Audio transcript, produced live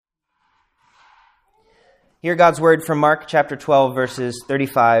Hear God's word from Mark chapter 12, verses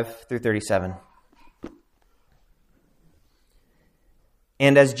 35 through 37.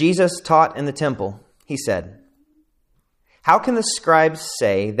 And as Jesus taught in the temple, he said, "How can the scribes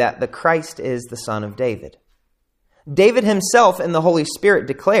say that the Christ is the son of David? David himself in the Holy Spirit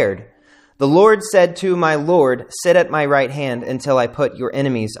declared, 'The Lord said to my Lord, sit at my right hand until I put your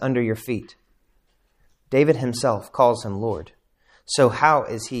enemies under your feet.' David himself calls him Lord. So how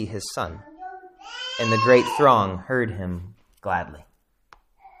is he his son?" And the great throng heard him gladly.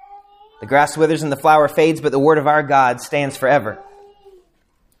 The grass withers and the flower fades, but the word of our God stands forever.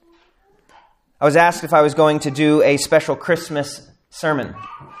 I was asked if I was going to do a special Christmas sermon.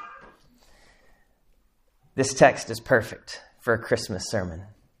 This text is perfect for a Christmas sermon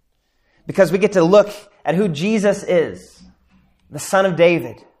because we get to look at who Jesus is, the Son of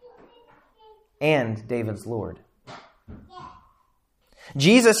David and David's Lord.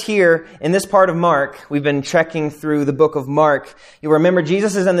 Jesus here in this part of Mark, we've been trekking through the book of Mark. You'll remember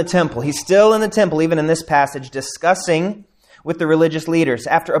Jesus is in the temple. He's still in the temple, even in this passage, discussing with the religious leaders.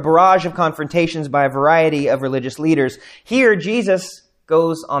 After a barrage of confrontations by a variety of religious leaders, here Jesus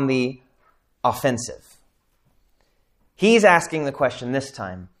goes on the offensive. He's asking the question this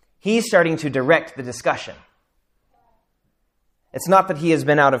time. He's starting to direct the discussion. It's not that he has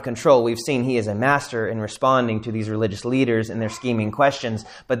been out of control. We've seen he is a master in responding to these religious leaders and their scheming questions.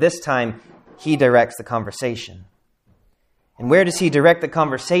 But this time, he directs the conversation. And where does he direct the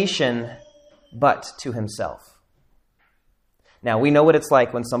conversation but to himself? Now, we know what it's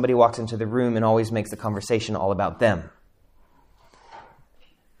like when somebody walks into the room and always makes the conversation all about them.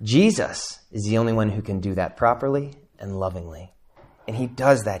 Jesus is the only one who can do that properly and lovingly. And he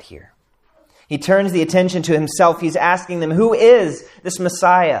does that here. He turns the attention to himself. He's asking them, who is this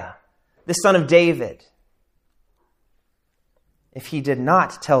Messiah, the Son of David? If he did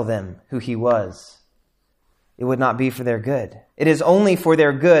not tell them who he was, it would not be for their good. It is only for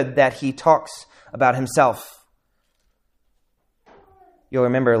their good that he talks about himself. You'll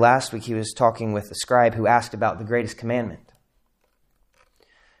remember last week he was talking with the scribe who asked about the greatest commandment.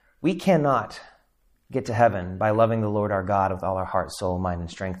 We cannot get to heaven by loving the Lord our God with all our heart, soul, mind, and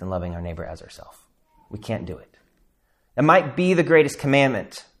strength, and loving our neighbor as ourselves. We can't do it. It might be the greatest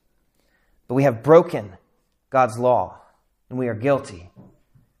commandment, but we have broken God's law, and we are guilty.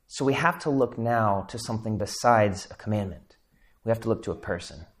 So we have to look now to something besides a commandment. We have to look to a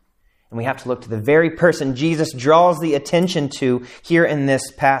person. And we have to look to the very person Jesus draws the attention to here in this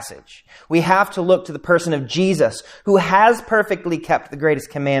passage. We have to look to the person of Jesus, who has perfectly kept the greatest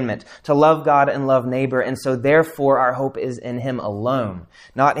commandment, to love God and love neighbor. And so therefore our hope is in him alone,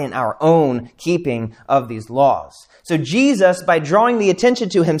 not in our own keeping of these laws. So Jesus, by drawing the attention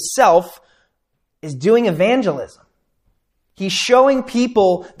to himself, is doing evangelism. He's showing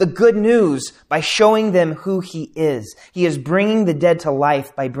people the good news by showing them who he is. He is bringing the dead to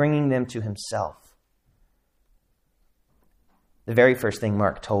life by bringing them to himself. The very first thing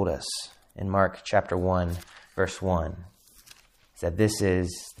Mark told us in Mark chapter 1, verse 1, is that this is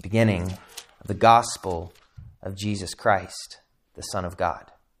the beginning of the gospel of Jesus Christ, the Son of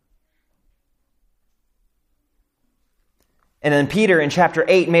God. And then Peter in chapter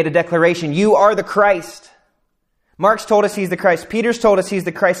 8 made a declaration, "You are the Christ." Mark's told us he's the Christ. Peter's told us he's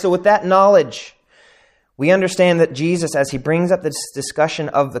the Christ. So with that knowledge, we understand that Jesus, as he brings up this discussion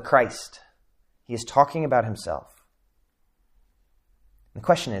of the Christ, he is talking about himself. The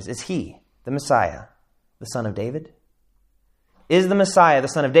question is he the Messiah, the Son of David? Is the Messiah the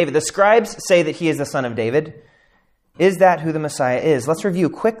Son of David? The scribes say that he is the Son of David. Is that who the Messiah is? Let's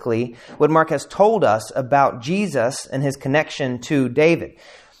review quickly what Mark has told us about Jesus and his connection to David.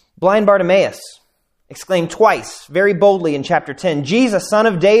 Blind Bartimaeus exclaimed twice, very boldly in chapter 10, "Jesus, Son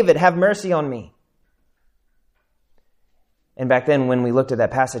of David, have mercy on me." And back then, when we looked at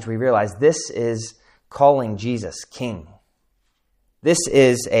that passage, we realized this is calling Jesus King. This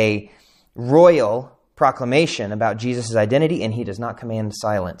is a royal proclamation about Jesus' identity, and he does not command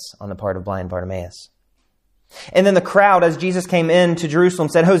silence on the part of blind Bartimaeus. And then the crowd, as Jesus came into Jerusalem,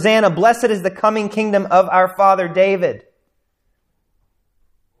 said, "Hosanna, blessed is the coming kingdom of our father David."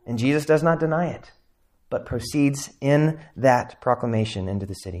 And Jesus does not deny it, but proceeds in that proclamation into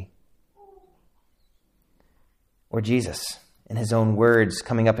the city. Or Jesus, in his own words,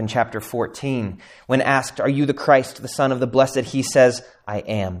 coming up in chapter 14, when asked, "Are you the Christ, the Son of the Blessed?" he says, "I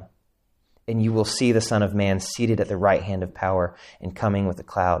am. And you will see the Son of Man seated at the right hand of power and coming with the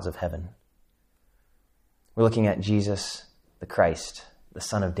clouds of heaven." We're looking at Jesus, the Christ, the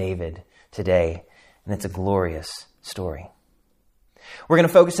Son of David, today, and it's a glorious story. We're going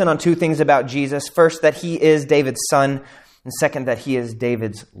to focus in on two things about Jesus. First, that he is David's son, and second, that he is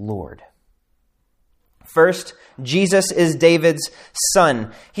David's Lord. First, Jesus is David's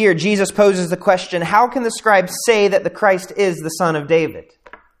son. Here, Jesus poses the question, how can the scribes say that the Christ is the son of David?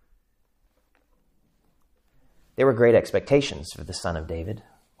 There were great expectations for the son of David.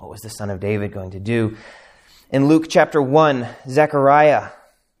 What was the son of David going to do? In Luke chapter 1, Zechariah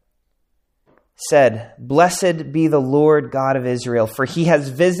said, "Blessed be the Lord God of Israel, for he has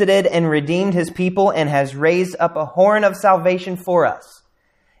visited and redeemed his people and has raised up a horn of salvation for us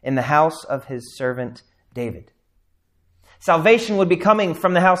in the house of his servant David." Salvation would be coming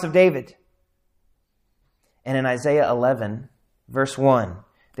from the house of David. And in Isaiah 11, verse 1,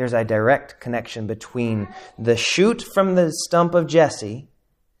 there's a direct connection between the shoot from the stump of Jesse,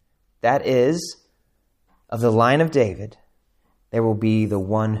 that is, of the line of David, there will be the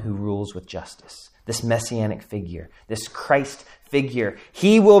one who rules with justice. This messianic figure, this Christ figure.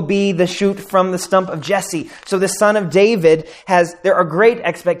 He will be the shoot from the stump of Jesse. So the son of David there are great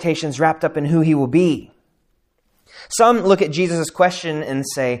expectations wrapped up in who he will be. Some look at Jesus' question and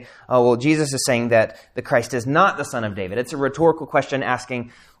say, oh, well, Jesus is saying that the Christ is not the son of David. It's a rhetorical question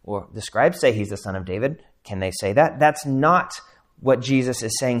asking, well, the scribes say he's the son of David. Can they say that? That's not what Jesus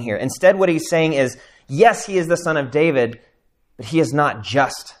is saying here. Instead, what he's saying is, yes, he is the son of David, but he is not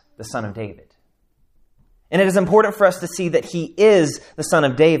just the son of David. And it is important for us to see that he is the son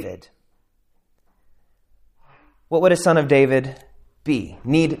of David. What would a son of David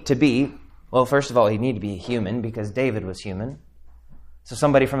need to be? Well, first of all, he'd need to be human because David was human. So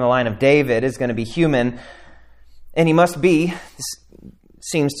somebody from the line of David is going to be human. And he must be, this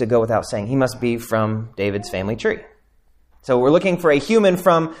seems to go without saying, he must be from David's family tree. So we're looking for a human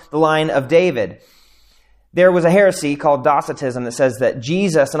from the line of David. There was a heresy called Docetism that says that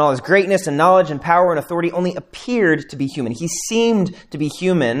Jesus, in all his greatness and knowledge and power and authority, only appeared to be human. He seemed to be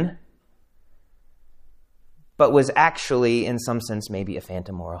human, but was actually, in some sense, maybe a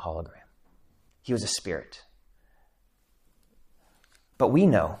phantom or a hologram. He was a spirit. But we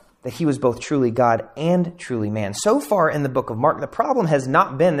know that he was both truly God and truly man. So far in the book of Mark, the problem has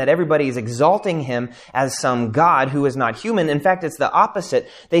not been that everybody is exalting him as some God who is not human. In fact, it's the opposite.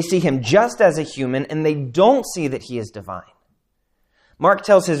 They see him just as a human, and they don't see that he is divine. Mark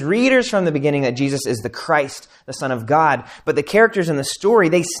tells his readers from the beginning that Jesus is the Christ, the Son of God, but the characters in the story,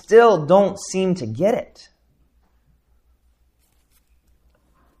 they still don't seem to get it.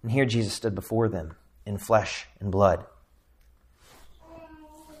 And here Jesus stood before them in flesh and blood.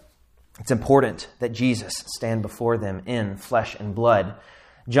 It's important that Jesus stand before them in flesh and blood.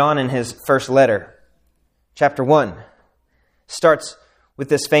 John, in his first letter, chapter 1, starts with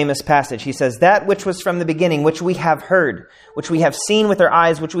this famous passage. He says, "That which was from the beginning, which we have heard, which we have seen with our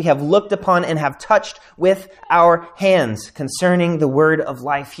eyes, which we have looked upon and have touched with our hands concerning the word of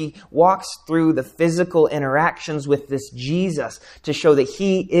life." He walks through the physical interactions with this Jesus to show that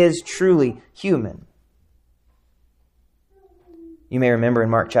he is truly human. You may remember in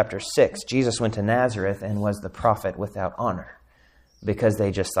Mark chapter 6, Jesus went to Nazareth and was the prophet without honor because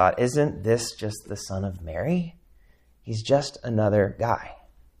they just thought, isn't this just the son of Mary? He's just another guy.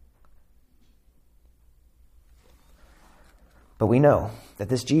 But we know that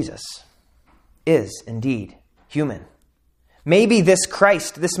this Jesus is indeed human. Maybe this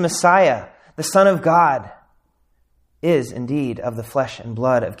Christ, this Messiah, the Son of God, is indeed of the flesh and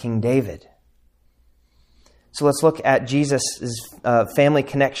blood of King David. So let's look at Jesus' family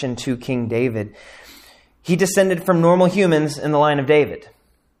connection to King David. He descended from normal humans in the line of David.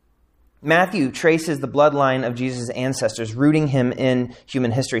 Matthew traces the bloodline of Jesus' ancestors, rooting him in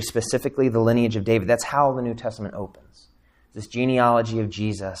human history, specifically the lineage of David. That's how the New Testament opens. This genealogy of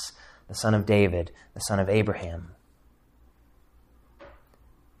Jesus, the son of David, the son of Abraham.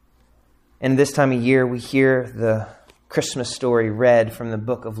 And this time of year, we hear the Christmas story read from the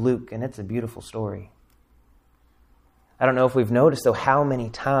book of Luke, and it's a beautiful story. I don't know if we've noticed, though, how many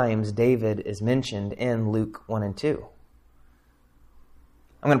times David is mentioned in Luke 1 and 2.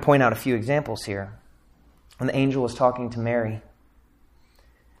 I'm going to point out a few examples here. When the angel was talking to Mary,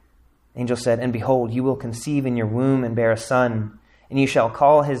 the angel said, "And behold, you will conceive in your womb and bear a son, and you shall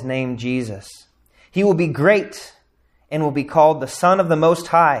call his name Jesus. He will be great and will be called the Son of the Most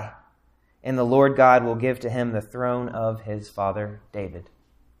High, and the Lord God will give to him the throne of his father David."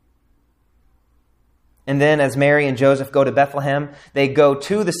 And then as Mary and Joseph go to Bethlehem, they go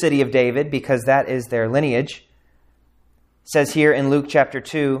to the city of David because that is their lineage. It says here in Luke chapter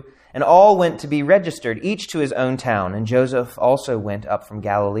 2, "And all went to be registered, each to his own town. And Joseph also went up from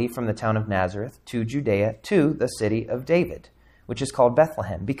Galilee, from the town of Nazareth, to Judea, to the city of David, which is called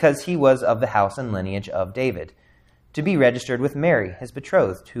Bethlehem, because he was of the house and lineage of David, to be registered with Mary, his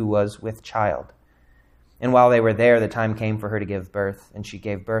betrothed, who was with child. And while they were there, the time came for her to give birth, and she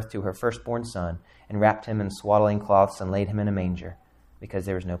gave birth to her firstborn son, and wrapped him in swaddling cloths and laid him in a manger, because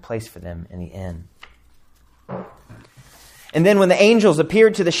there was no place for them in the inn. And then when the angels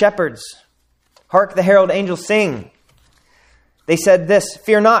appeared to the shepherds, hark, the herald angels sing. They said this,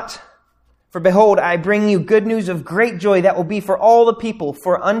 "Fear not, for behold, I bring you good news of great joy that will be for all the people.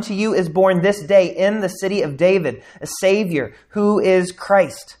 For unto you is born this day in the city of David a Savior, who is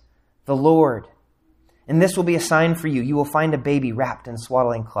Christ the Lord. And this will be a sign for you. You will find a baby wrapped in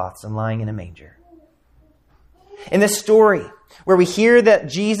swaddling cloths and lying in a manger." In this story, where we hear that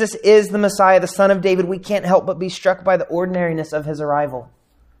Jesus is the Messiah, the Son of David, we can't help but be struck by the ordinariness of his arrival.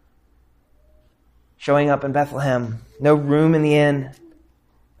 Showing up in Bethlehem, no room in the inn,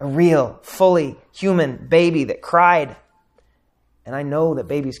 a real, fully human baby that cried. And I know that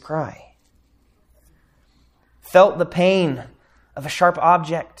babies cry. Felt the pain of a sharp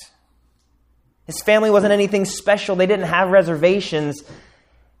object. His family wasn't anything special. They didn't have reservations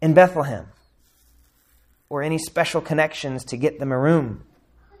in Bethlehem or any special connections to get them a room.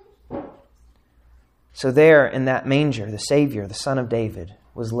 So there in that manger, the Savior, the Son of David,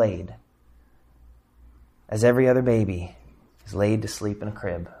 was laid, as every other baby is laid to sleep in a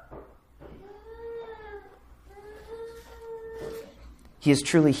crib. He is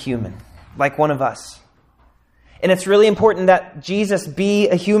truly human, like one of us. And it's really important that Jesus be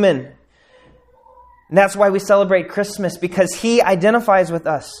a human. And that's why we celebrate Christmas, because he identifies with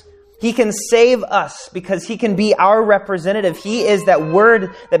us. He can save us because he can be our representative. He is that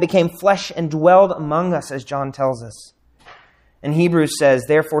Word that became flesh and dwelled among us, as John tells us. And Hebrews says,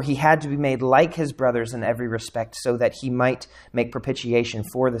 therefore he had to be made like his brothers in every respect, so that he might make propitiation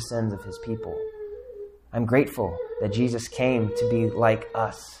for the sins of his people. I'm grateful that Jesus came to be like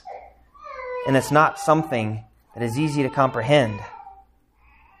us. And it's not something that is easy to comprehend.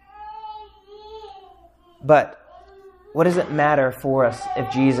 But what does it matter for us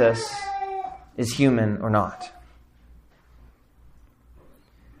if Jesus is human or not?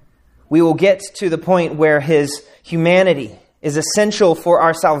 We will get to the point where his humanity is essential for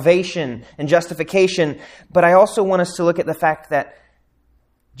our salvation and justification, but I also want us to look at the fact that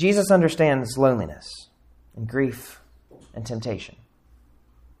Jesus understands loneliness and grief and temptation.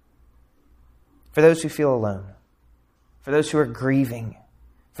 For those who feel alone, for those who are grieving,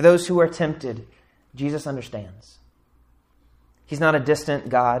 for those who are tempted, Jesus understands. He's not a distant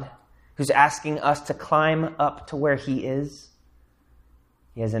God who's asking us to climb up to where he is.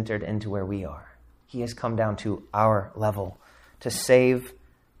 He has entered into where we are. He has come down to our level to save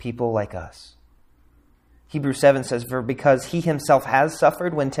people like us. Hebrews 7 says, for because he himself has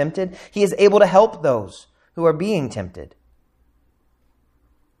suffered when tempted, he is able to help those who are being tempted.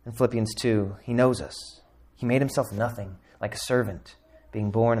 In Philippians 2, he knows us. He made himself nothing, like a servant,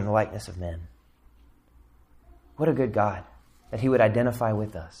 being born in the likeness of men. What a good God, that he would identify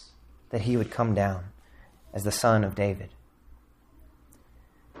with us, that he would come down as the Son of David.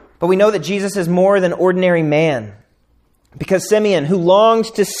 But we know that Jesus is more than ordinary man, because Simeon, who longed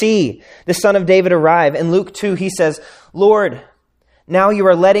to see the Son of David arrive, in Luke 2, he says, Lord, now you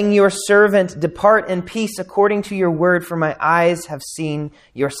are letting your servant depart in peace according to your word, for my eyes have seen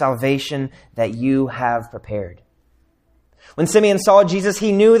your salvation that you have prepared. When Simeon saw Jesus,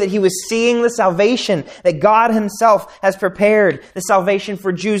 he knew that he was seeing the salvation that God himself has prepared, the salvation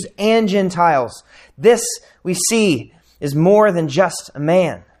for Jews and Gentiles. This, we see, is more than just a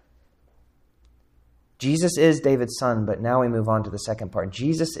man. Jesus is David's son, but now we move on to the second part.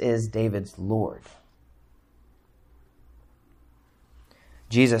 Jesus is David's Lord.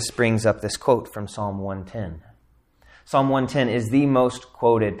 Jesus brings up this quote from Psalm 110. Psalm 110 is the most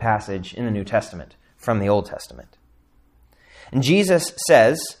quoted passage in the New Testament from the Old Testament. And Jesus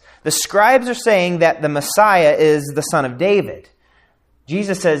says, the scribes are saying that the Messiah is the son of David.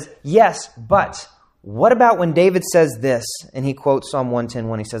 Jesus says, yes, but what about when David says this? And he quotes Psalm 110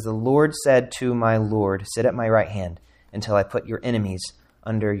 when he says, the Lord said to my Lord, sit at my right hand until I put your enemies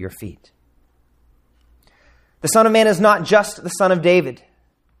under your feet. The Son of Man is not just the son of David.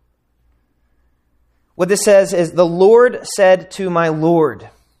 What this says is, the Lord said to my Lord.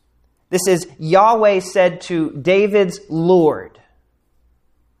 This is Yahweh said to David's Lord,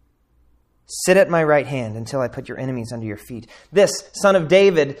 sit at my right hand until I put your enemies under your feet. This son of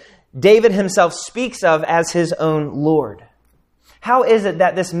David, David himself speaks of as his own Lord. How is it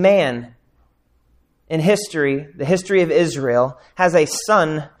that this man in history, the history of Israel, has a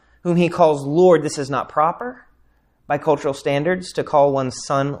son whom he calls Lord? This is not proper by cultural standards to call one's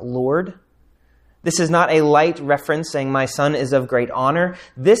son Lord. This is not a light reference saying my son is of great honor.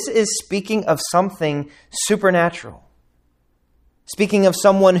 This is speaking of something supernatural. Speaking of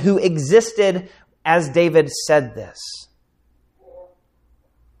someone who existed as David said this.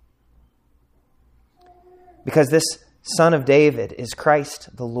 Because this Son of David is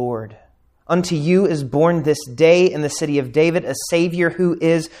Christ the Lord. Unto you is born this day in the city of David a Savior who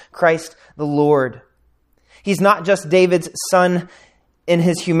is Christ the Lord. He's not just David's son in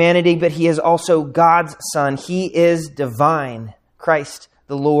his humanity, but he is also God's son. He is divine, Christ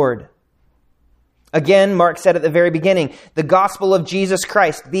the Lord. Again, Mark said at the very beginning, the gospel of Jesus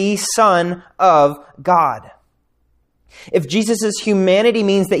Christ, the Son of God. If Jesus' humanity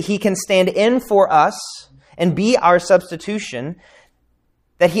means that he can stand in for us and be our substitution,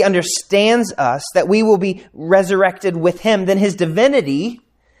 that he understands us, that we will be resurrected with him, then his divinity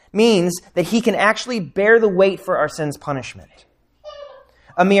means that he can actually bear the weight for our sin's punishment.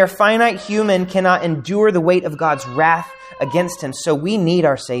 A mere finite human cannot endure the weight of God's wrath against him, so we need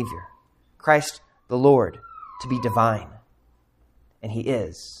our Savior, Christ the Lord, to be divine. And he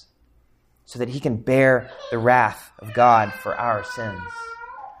is, so that he can bear the wrath of God for our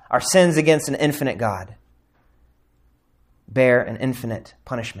sins against an infinite God. Bear an infinite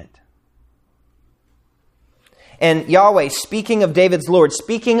punishment. And Yahweh, speaking of David's Lord,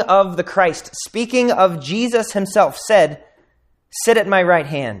 speaking of the Christ, speaking of Jesus himself, said, sit at my right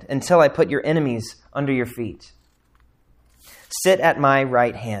hand until I put your enemies under your feet. Sit at my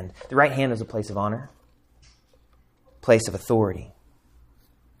right hand. The right hand is a place of honor, place of authority.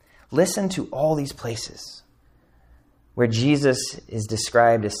 Listen to all these places where Jesus is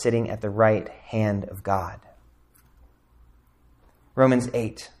described as sitting at the right hand of God. Romans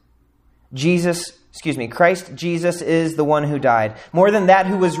 8. Christ Jesus is the one who died. More than that,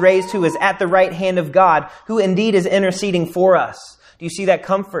 who was raised, who is at the right hand of God, who indeed is interceding for us. Do you see that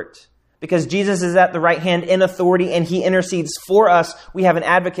comfort? Because Jesus is at the right hand in authority and he intercedes for us, we have an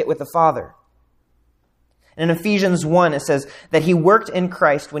advocate with the Father. In Ephesians 1, it says that he worked in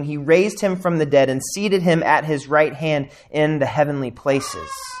Christ when he raised him from the dead and seated him at his right hand in the heavenly places.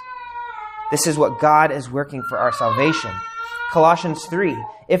 This is what God is working for our salvation. Colossians 3,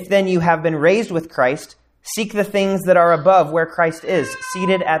 if then you have been raised with Christ, seek the things that are above where Christ is,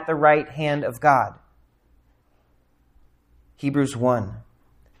 seated at the right hand of God. Hebrews 1,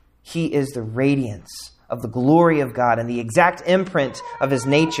 he is the radiance of the glory of God and the exact imprint of his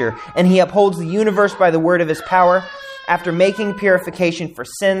nature, and he upholds the universe by the word of his power. After making purification for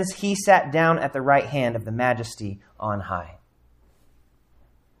sins, he sat down at the right hand of the Majesty on high.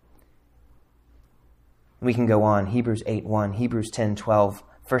 We can go on. Hebrews 8:1, Hebrews 10:12,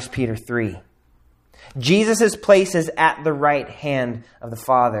 1 Peter 3. Jesus' place is at the right hand of the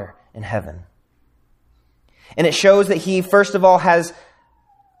Father in heaven. And it shows that he, first of all, has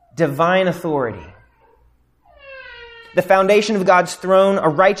divine authority. The foundation of God's throne are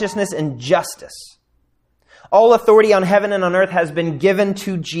righteousness and justice. All authority on heaven and on earth has been given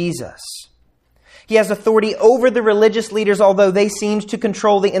to Jesus. He has authority over the religious leaders, although they seemed to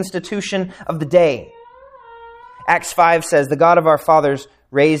control the institution of the day. Acts 5 says, the God of our fathers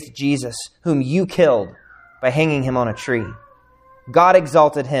raised Jesus, whom you killed by hanging him on a tree. God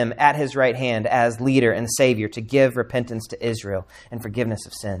exalted him at his right hand as leader and Savior to give repentance to Israel and forgiveness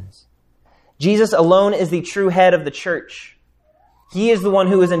of sins. Jesus alone is the true head of the church. He is the one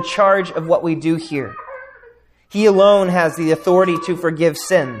who is in charge of what we do here. He alone has the authority to forgive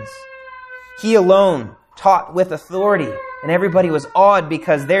sins. He alone taught with authority, and everybody was awed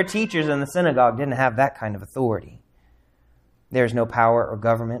because their teachers in the synagogue didn't have that kind of authority. There is no power or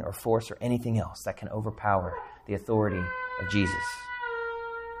government or force or anything else that can overpower the authority of Jesus.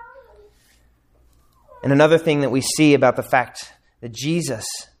 And another thing that we see about the fact that Jesus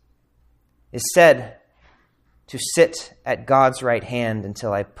is said to sit at God's right hand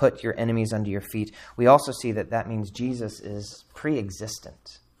until I put your enemies under your feet, we also see that that means Jesus is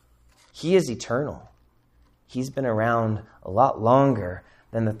pre-existent. He is eternal. He's been around a lot longer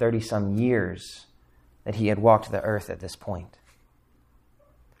than the 30-some years that he had walked the earth at this point.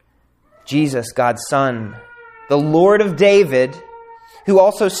 Jesus, God's Son, the Lord of David, who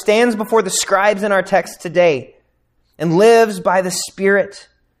also stands before the scribes in our text today and lives by the Spirit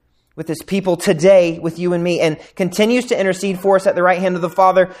with his people today, with you and me, and continues to intercede for us at the right hand of the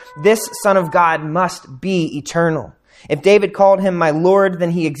Father, this Son of God must be eternal. If David called him my Lord,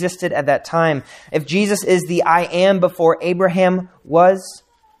 then he existed at that time. If Jesus is the I am before Abraham was,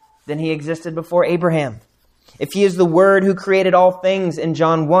 then he existed before Abraham. If he is the Word who created all things in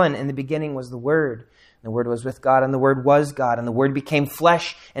John 1, in the beginning was the Word. And the Word was with God, and the Word was God, and the Word became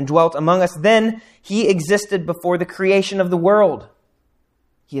flesh and dwelt among us. Then he existed before the creation of the world.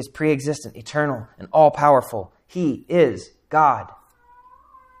 He is pre-existent, eternal, and all-powerful. He is God.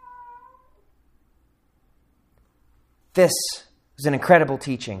 This was an incredible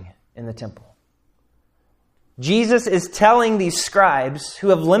teaching in the temple. Jesus is telling these scribes who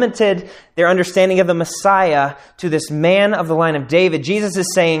have limited their understanding of the Messiah to this man of the line of David. Jesus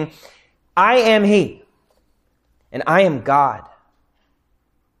is saying, I am He, and I am God.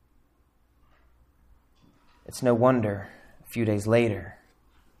 It's no wonder a few days later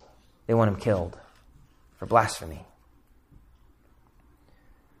they want Him killed for blasphemy.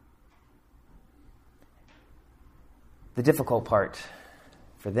 The difficult part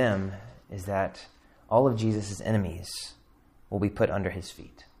for them is that all of Jesus' enemies will be put under His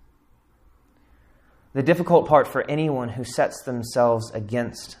feet. The difficult part for anyone who sets themselves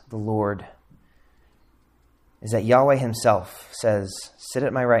against the Lord is that Yahweh Himself says, sit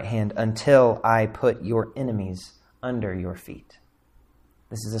at my right hand until I put your enemies under your feet.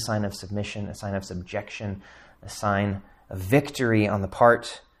 This is a sign of submission, a sign of subjection, a sign of victory on the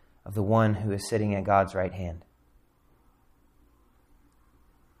part of the one who is sitting at God's right hand.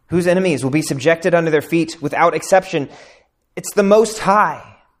 Whose enemies will be subjected under their feet without exception? It's the Most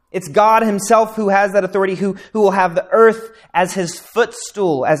High. It's God Himself who has that authority, who will have the earth as His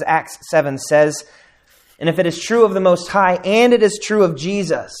footstool, as Acts 7 says. And if it is true of the Most High, and it is true of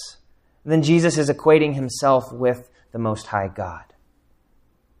Jesus, then Jesus is equating Himself with the Most High God.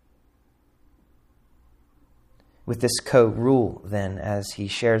 With this co-rule, then, as He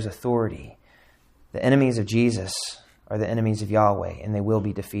shares authority, the enemies of Jesus are the enemies of Yahweh, and they will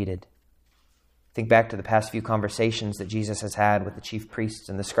be defeated. Think back to the past few conversations that Jesus has had with the chief priests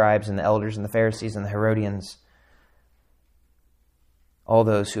and the scribes and the elders and the Pharisees and the Herodians. All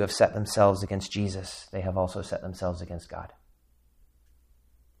those who have set themselves against Jesus, they have also set themselves against God.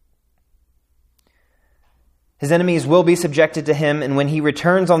 His enemies will be subjected to Him, and when He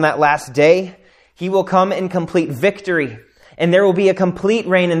returns on that last day, He will come in complete victory. And there will be a complete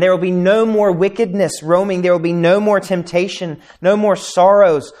reign, and there will be no more wickedness roaming. There will be no more temptation, no more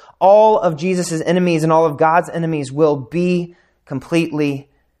sorrows. All of Jesus' enemies and all of God's enemies will be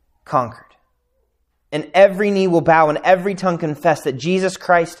completely conquered. And every knee will bow and every tongue confess that Jesus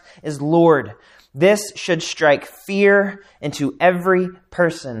Christ is Lord. This should strike fear into every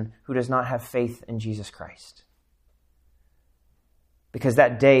person who does not have faith in Jesus Christ. Because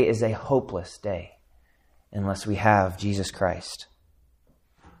that day is a hopeless day. Unless we have Jesus Christ.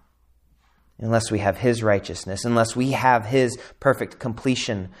 Unless we have His righteousness. Unless we have His perfect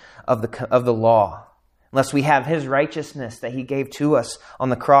completion of the law. Unless we have His righteousness that He gave to us on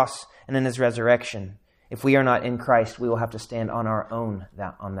the cross and in His resurrection. If we are not in Christ, we will have to stand on our own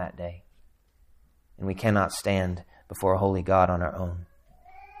on that day. And we cannot stand before a holy God on our own.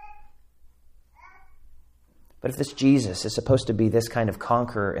 But if this Jesus is supposed to be this kind of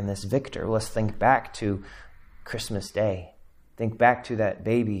conqueror and this victor, let's think back to Christmas Day. Think back to that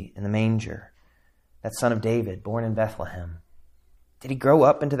baby in the manger, that son of David born in Bethlehem. Did he grow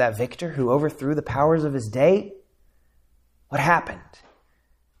up into that victor who overthrew the powers of his day? What happened?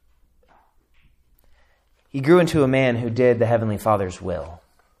 He grew into a man who did the Heavenly Father's will.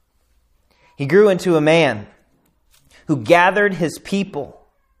 He grew into a man who gathered his people,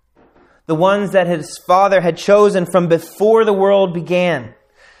 the ones that his Father had chosen from before the world began.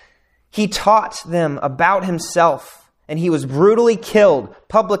 He taught them about Himself, and He was brutally killed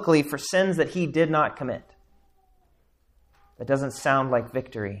publicly for sins that He did not commit. That doesn't sound like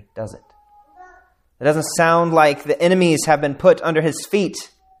victory, does it? It doesn't sound like the enemies have been put under His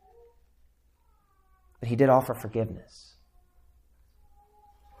feet. But He did offer forgiveness.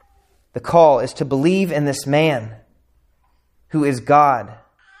 The call is to believe in this man who is God.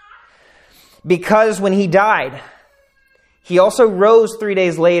 Because when He died, He also rose 3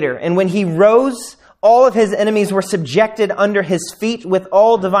 days later. And when He rose, all of His enemies were subjected under His feet with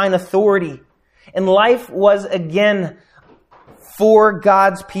all divine authority. And life was again for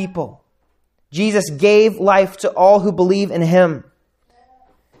God's people. Jesus gave life to all who believe in Him.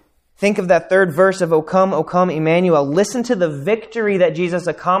 Think of that third verse of O come, Emmanuel. Listen to the victory that Jesus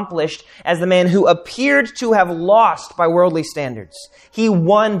accomplished as the man who appeared to have lost by worldly standards. He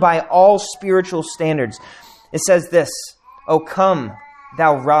won by all spiritual standards. It says this, O come,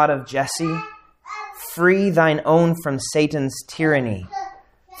 thou rod of Jesse, free thine own from Satan's tyranny.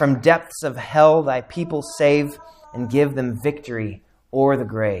 From depths of hell thy people save, and give them victory o'er the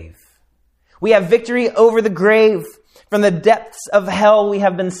grave. We have victory over the grave. From the depths of hell we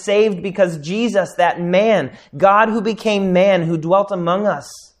have been saved because Jesus, that man, God who became man, who dwelt among us,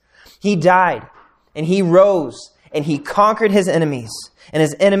 He died and He rose and He conquered His enemies. And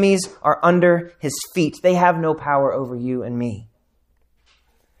His enemies are under His feet. They have no power over you and me.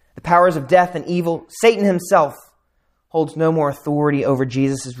 The powers of death and evil, Satan himself, holds no more authority over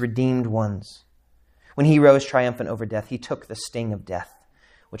Jesus' redeemed ones. When He rose triumphant over death, He took the sting of death,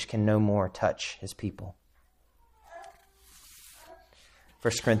 which can no more touch His people.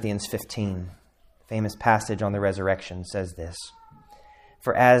 1 Corinthians 15, famous passage on the resurrection, says this: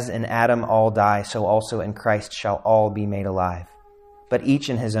 "For as in Adam all die, so also in Christ shall all be made alive, but each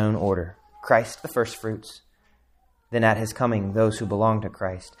in his own order. Christ the firstfruits, then at his coming those who belong to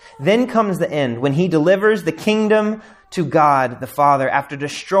Christ. Then comes the end, when he delivers the kingdom to God the Father, after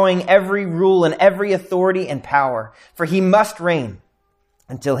destroying every rule and every authority and power. For he must reign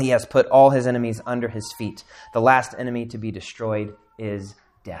until he has put all his enemies under his feet. The last enemy to be destroyed is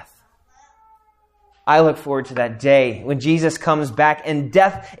death." I look forward to that day when Jesus comes back and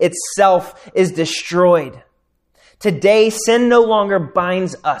death itself is destroyed. Today, sin no longer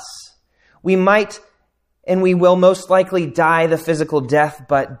binds us. We might and we will most likely die the physical death,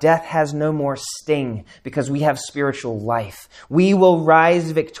 but death has no more sting because we have spiritual life. We will rise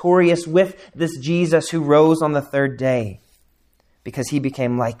victorious with this Jesus who rose on the third day because he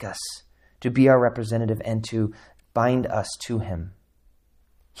became like us to be our representative and to bind us to him.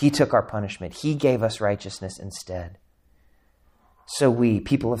 He took our punishment. He gave us righteousness instead. So we,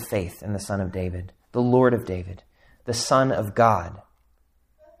 people of faith in the Son of David, the Lord of David, the Son of God,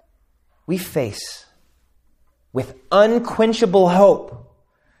 we face with unquenchable hope.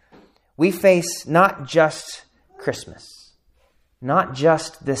 We face not just Christmas, not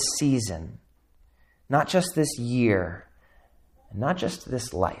just this season, not just this year, not just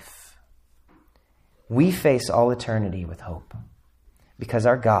this life. We face all eternity with hope because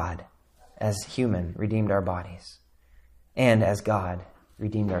our God, as human, redeemed our bodies, and as God,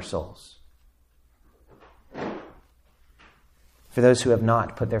 redeemed our souls. For those who have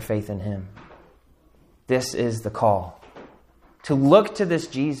not put their faith in him, this is the call, to look to this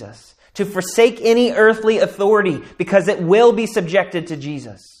Jesus, to forsake any earthly authority because it will be subjected to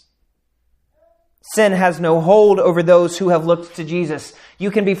Jesus. Sin has no hold over those who have looked to Jesus.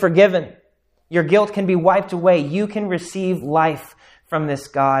 You can be forgiven. Your guilt can be wiped away. You can receive life from this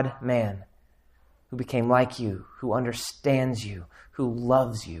God-man who became like you, who understands you, who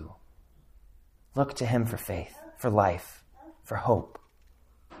loves you. Look to him for faith, for life, for hope.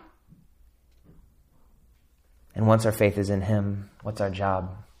 And once our faith is in him, what's our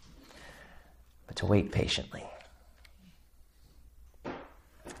job? But to wait patiently.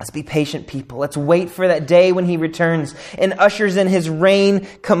 Let's be patient people. Let's wait for that day when he returns and ushers in his reign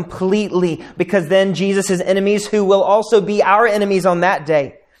completely, because then Jesus' enemies, who will also be our enemies on that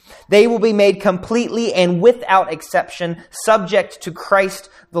day, they will be made completely and without exception subject to Christ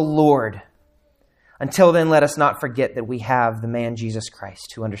the Lord. Until then, let us not forget that we have the man Jesus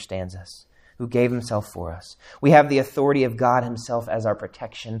Christ who understands us, who gave himself for us. We have the authority of God himself as our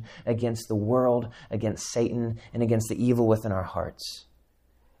protection against the world, against Satan, and against the evil within our hearts.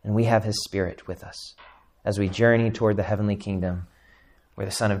 And we have his Spirit with us as we journey toward the heavenly kingdom where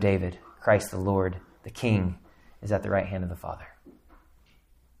the Son of David, Christ the Lord, the King, is at the right hand of the Father.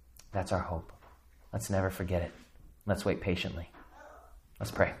 That's our hope. Let's never forget it. Let's wait patiently.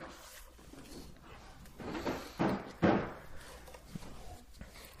 Let's pray.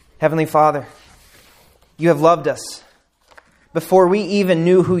 Heavenly Father, you have loved us. Before we even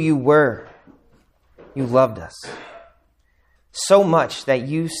knew who you were, you loved us so much that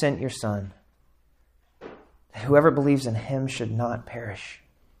you sent your Son, that whoever believes in him should not perish,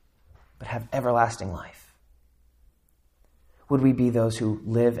 but have everlasting life. Would we be those who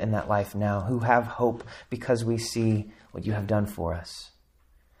live in that life now, who have hope because we see what you have done for us?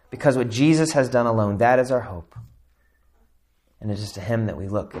 Because what Jesus has done alone, that is our hope. And it is to him that we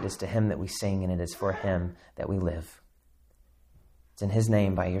look, it is to him that we sing, and it is for him that we live. It's in his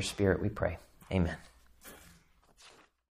name, by your Spirit, we pray. Amen.